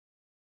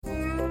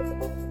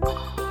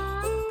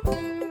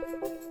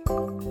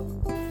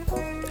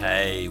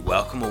Hey,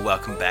 welcome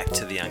back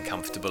to the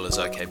Uncomfortable is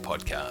Okay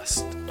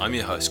podcast. I'm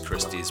your host,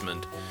 Chris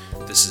Desmond.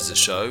 This is a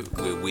show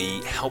where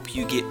we help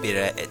you get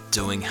better at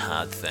doing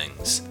hard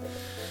things.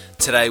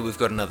 Today we've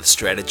got another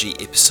strategy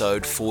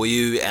episode for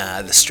you.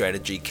 The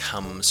strategy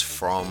comes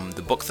from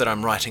the book that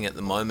I'm writing at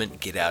the moment,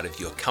 Get Out of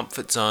Your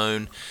Comfort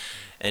Zone,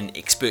 an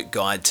expert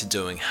guide to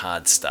doing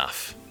hard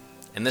stuff.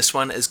 And this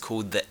one is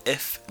called the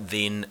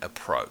If-Then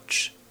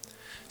approach.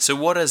 So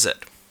what is it?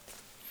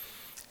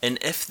 An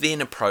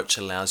if-then approach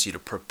allows you to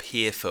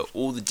prepare for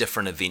all the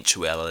different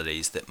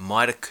eventualities that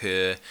might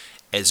occur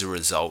as a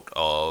result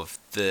of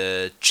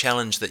the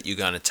challenge that you're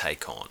going to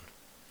take on.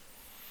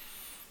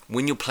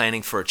 When you're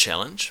planning for a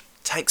challenge,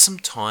 take some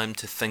time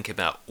to think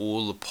about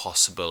all the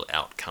possible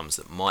outcomes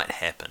that might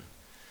happen.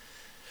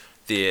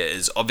 There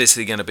is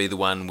obviously going to be the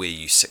one where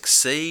you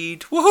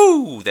succeed.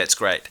 Woohoo! That's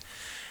great.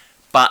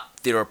 But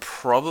there are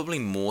probably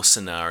more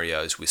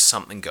scenarios where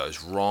something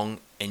goes wrong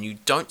and you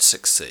don't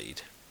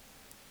succeed.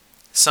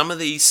 Some of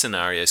these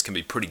scenarios can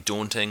be pretty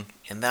daunting,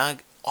 and they're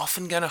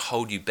often going to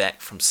hold you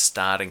back from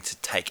starting to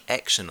take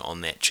action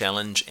on that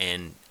challenge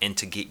and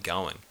to get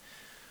going.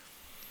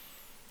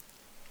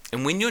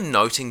 And when you're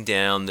noting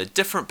down the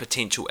different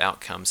potential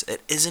outcomes,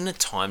 it isn't a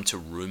time to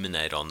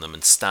ruminate on them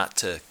and start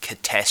to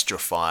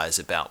catastrophize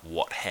about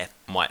what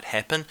might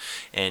happen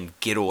and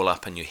get all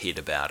up in your head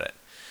about it.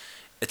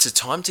 It's a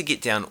time to get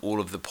down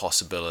all of the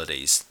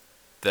possibilities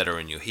that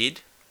are in your head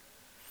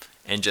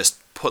and just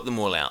put them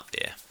all out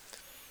there.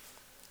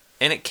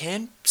 And it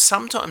can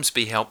sometimes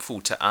be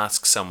helpful to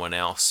ask someone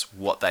else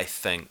what they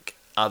think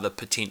other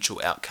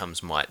potential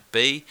outcomes might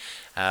be,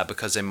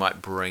 because they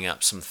might bring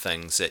up some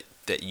things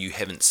that you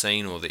haven't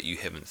seen or that you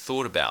haven't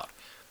thought about.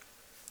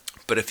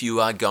 But if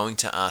you are going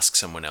to ask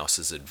someone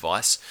else's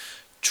advice,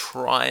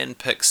 try and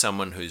pick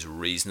someone who's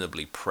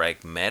reasonably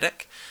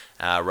pragmatic,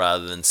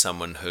 rather than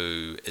someone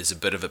who is a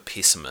bit of a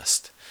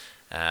pessimist,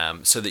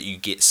 so that you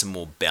get some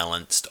more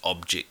balanced,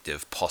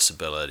 objective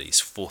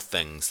possibilities for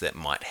things that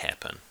might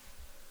happen.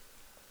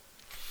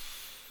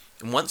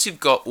 And once you've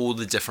got all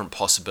the different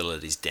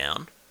possibilities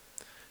down,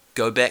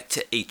 go back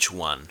to each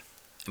one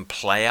and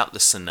play out the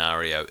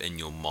scenario in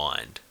your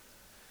mind.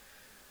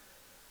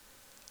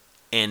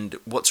 And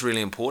what's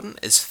really important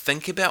is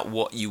think about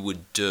what you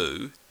would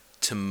do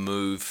to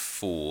move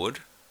forward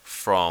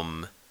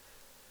from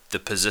the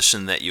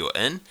position that you're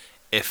in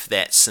if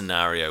that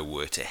scenario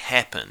were to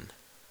happen.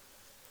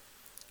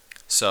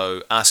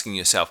 So asking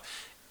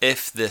yourself,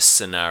 if this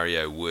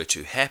scenario were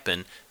to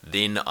happen,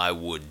 then I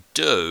would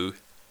do ...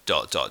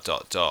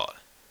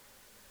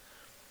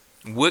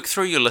 Work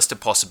through your list of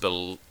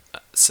possible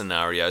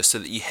scenarios so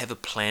that you have a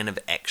plan of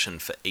action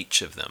for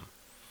each of them.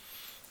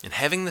 And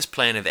having this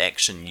plan of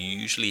action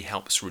usually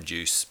helps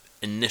reduce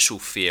initial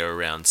fear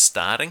around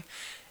starting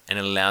and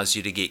allows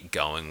you to get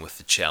going with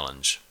the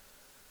challenge.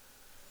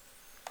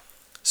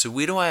 So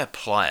where do I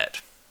apply it?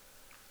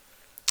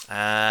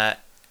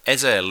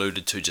 As I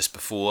alluded to just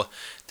before,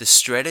 the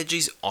strategy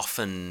is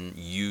often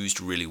used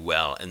really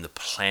well in the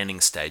planning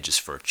stages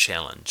for a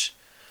challenge.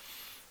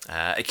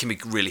 It can be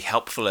really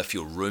helpful if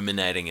you're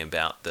ruminating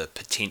about the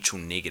potential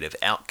negative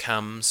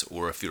outcomes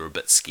or if you're a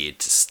bit scared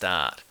to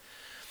start.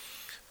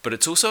 But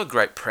it's also a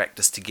great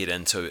practice to get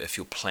into if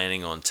you're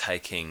planning on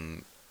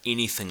taking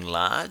anything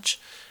large,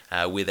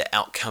 where the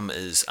outcome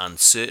is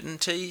uncertain,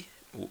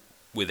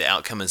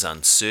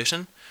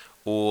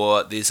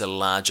 or there's a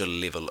larger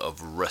level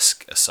of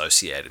risk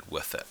associated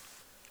with it.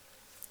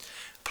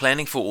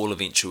 Planning for all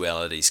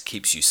eventualities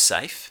keeps you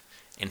safe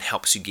and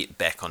helps you get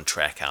back on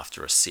track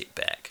after a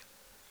setback.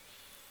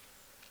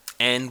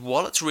 And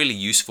while it's really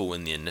useful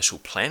in the initial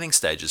planning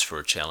stages for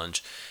a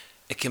challenge,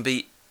 it can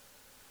be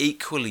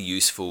equally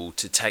useful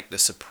to take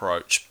this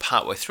approach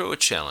partway through a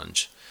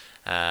challenge,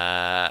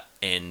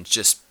 and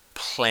just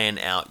plan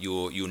out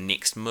your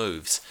next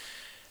moves,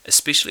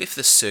 especially if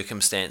the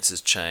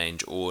circumstances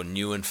change or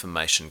new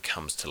information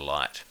comes to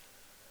light.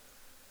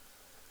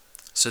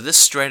 So this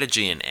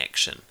strategy in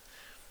action,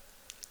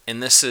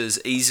 and this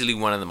is easily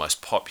one of the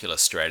most popular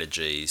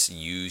strategies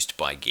used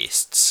by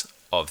guests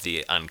of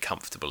the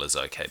Uncomfortable is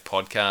Okay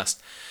podcast.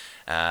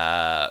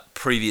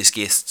 Previous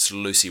guests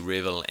Lucy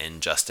Revel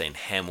and Justine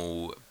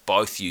Hamill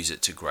both use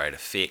it to great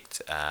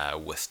effect,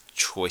 with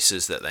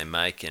choices that they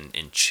make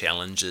and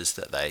challenges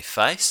that they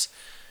face.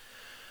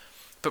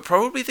 But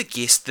probably the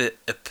guest that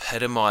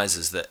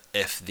epitomizes the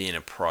if-then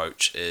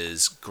approach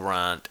is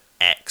Grant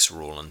Axe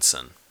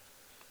Rawlinson.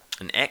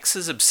 And Axe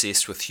is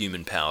obsessed with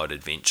human-powered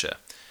adventure.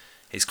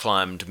 He's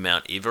climbed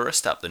Mount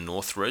Everest up the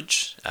North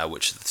Ridge,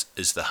 which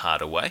is the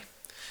harder way.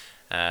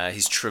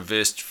 He's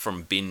traversed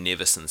from Ben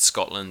Nevis in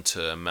Scotland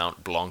to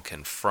Mount Blanc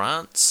in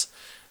France,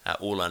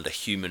 all under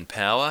human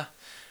power.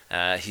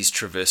 He's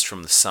traversed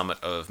from the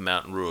summit of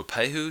Mount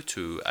Ruapehu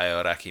to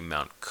Aoraki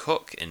Mount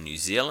Cook in New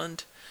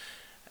Zealand.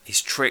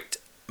 He's trekked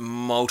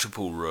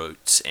multiple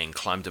routes and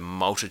climbed a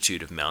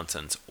multitude of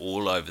mountains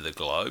all over the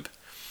globe.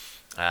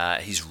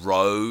 He's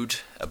rowed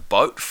a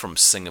boat from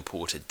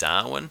Singapore to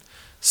Darwin,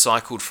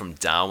 cycled from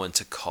Darwin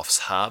to Coffs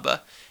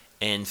Harbour,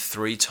 and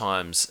 3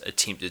 times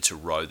attempted to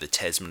row the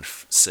Tasman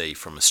Sea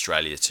from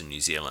Australia to New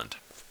Zealand.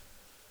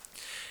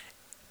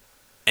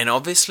 And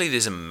obviously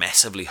there's a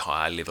massively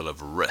high level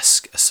of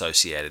risk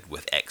associated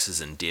with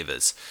Ax's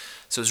endeavours,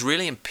 so it's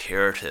really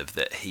imperative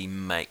that he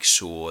makes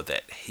sure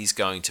that he's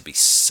going to be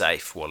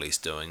safe while he's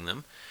doing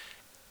them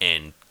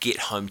and get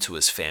home to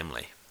his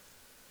family.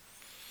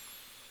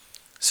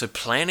 So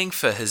planning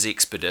for his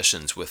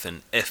expeditions with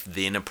an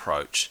if-then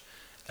approach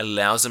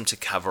allows him to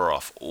cover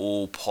off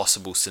all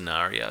possible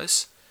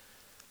scenarios,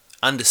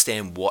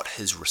 understand what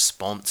his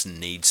response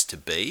needs to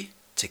be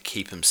to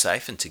keep him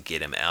safe and to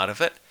get him out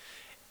of it,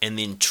 and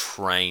then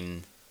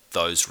train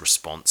those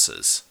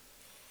responses.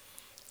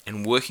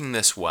 And working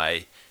this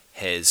way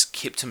has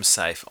kept him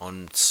safe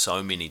on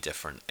so many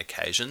different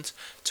occasions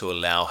to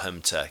allow him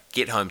to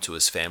get home to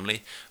his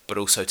family, but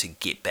also to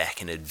get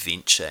back and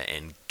adventure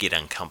and get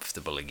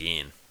uncomfortable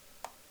again.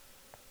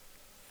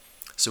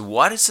 So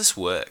why does this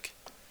work?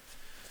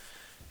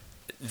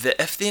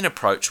 The if-then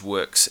approach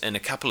works in a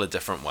couple of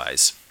different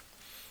ways.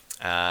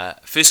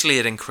 Firstly,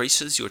 it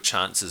increases your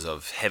chances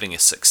of having a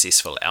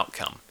successful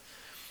outcome.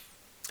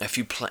 If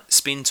you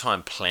spend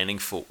time planning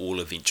for all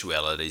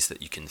eventualities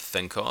that you can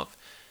think of,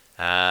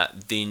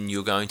 then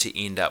you're going to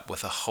end up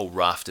with a whole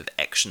raft of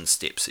action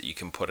steps that you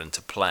can put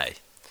into play.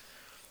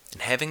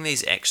 And having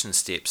these action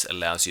steps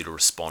allows you to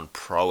respond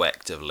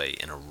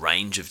proactively in a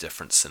range of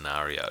different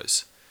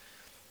scenarios.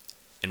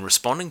 And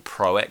responding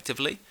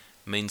proactively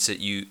means that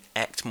you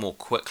act more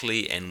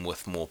quickly and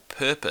with more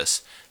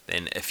purpose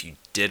than if you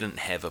didn't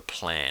have a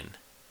plan,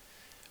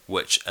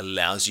 which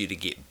allows you to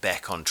get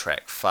back on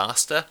track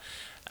faster,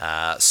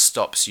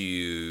 stops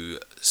you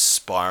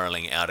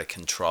spiraling out of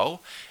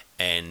control,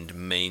 and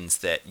means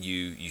that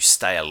you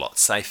stay a lot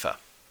safer.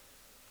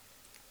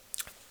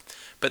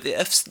 But the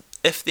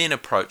if-then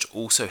approach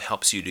also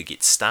helps you to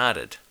get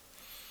started,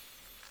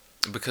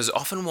 because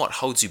often what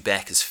holds you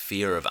back is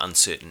fear of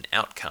uncertain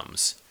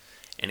outcomes,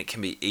 and it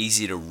can be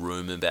easy to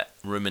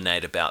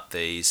ruminate about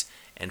these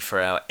and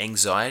for our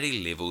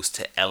anxiety levels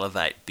to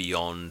elevate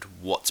beyond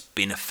what's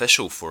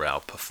beneficial for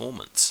our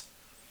performance.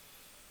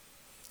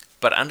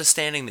 But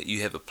understanding that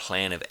you have a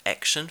plan of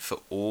action for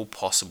all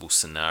possible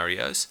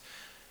scenarios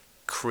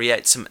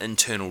creates some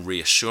internal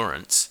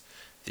reassurance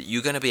that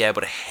you're going to be able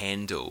to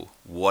handle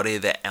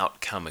whatever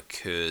outcome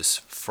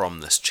occurs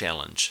from this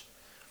challenge.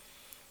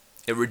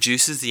 It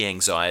reduces the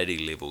anxiety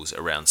levels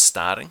around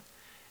starting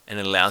and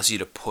allows you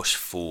to push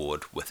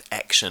forward with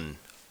action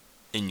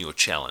in your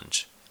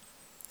challenge.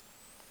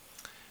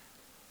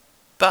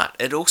 But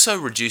it also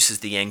reduces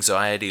the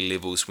anxiety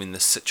levels when the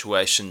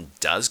situation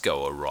does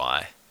go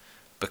awry,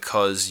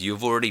 because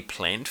you've already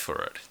planned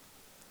for it.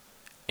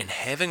 And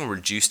having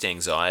reduced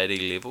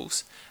anxiety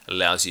levels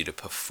allows you to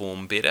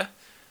perform better,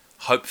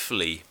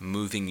 hopefully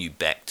moving you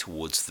back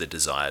towards the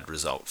desired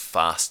result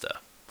faster.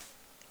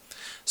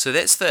 So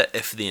that's the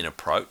if-then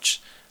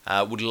approach.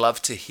 Would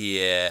love to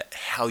hear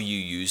how you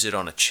use it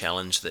on a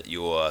challenge that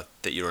you're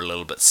a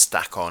little bit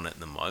stuck on at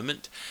the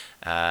moment.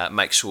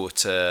 Make sure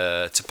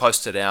to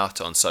post it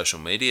out on social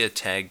media,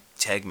 tag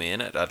me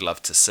in it, I'd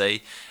love to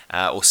see,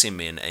 or send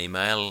me an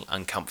email,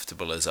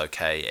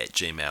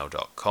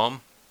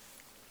 uncomfortableisok@gmail.com.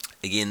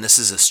 Again, this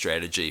is a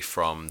strategy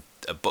from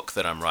a book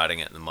that I'm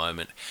writing at the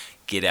moment,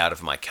 Get Out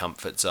of My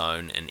Comfort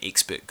Zone, an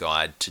expert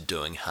guide to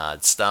doing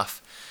hard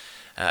stuff.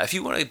 If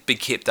you want to be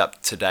kept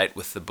up to date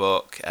with the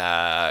book,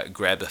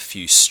 grab a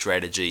few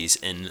strategies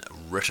in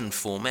written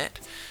format,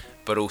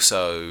 but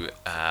also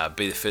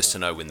be the first to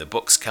know when the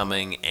book's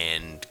coming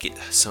and get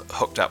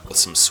hooked up with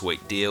some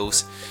sweet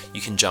deals. You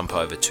can jump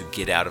over to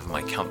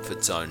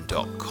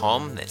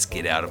getoutofmycomfortzone.com. That's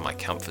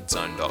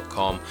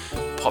getoutofmycomfortzone.com.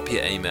 Pop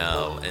your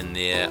email in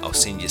there. I'll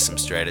send you some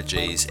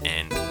strategies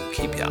and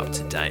keep you up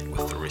to date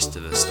with the rest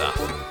of the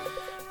stuff.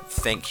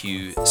 Thank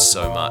you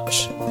so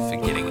much for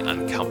getting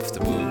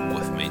uncomfortable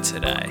with me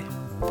today.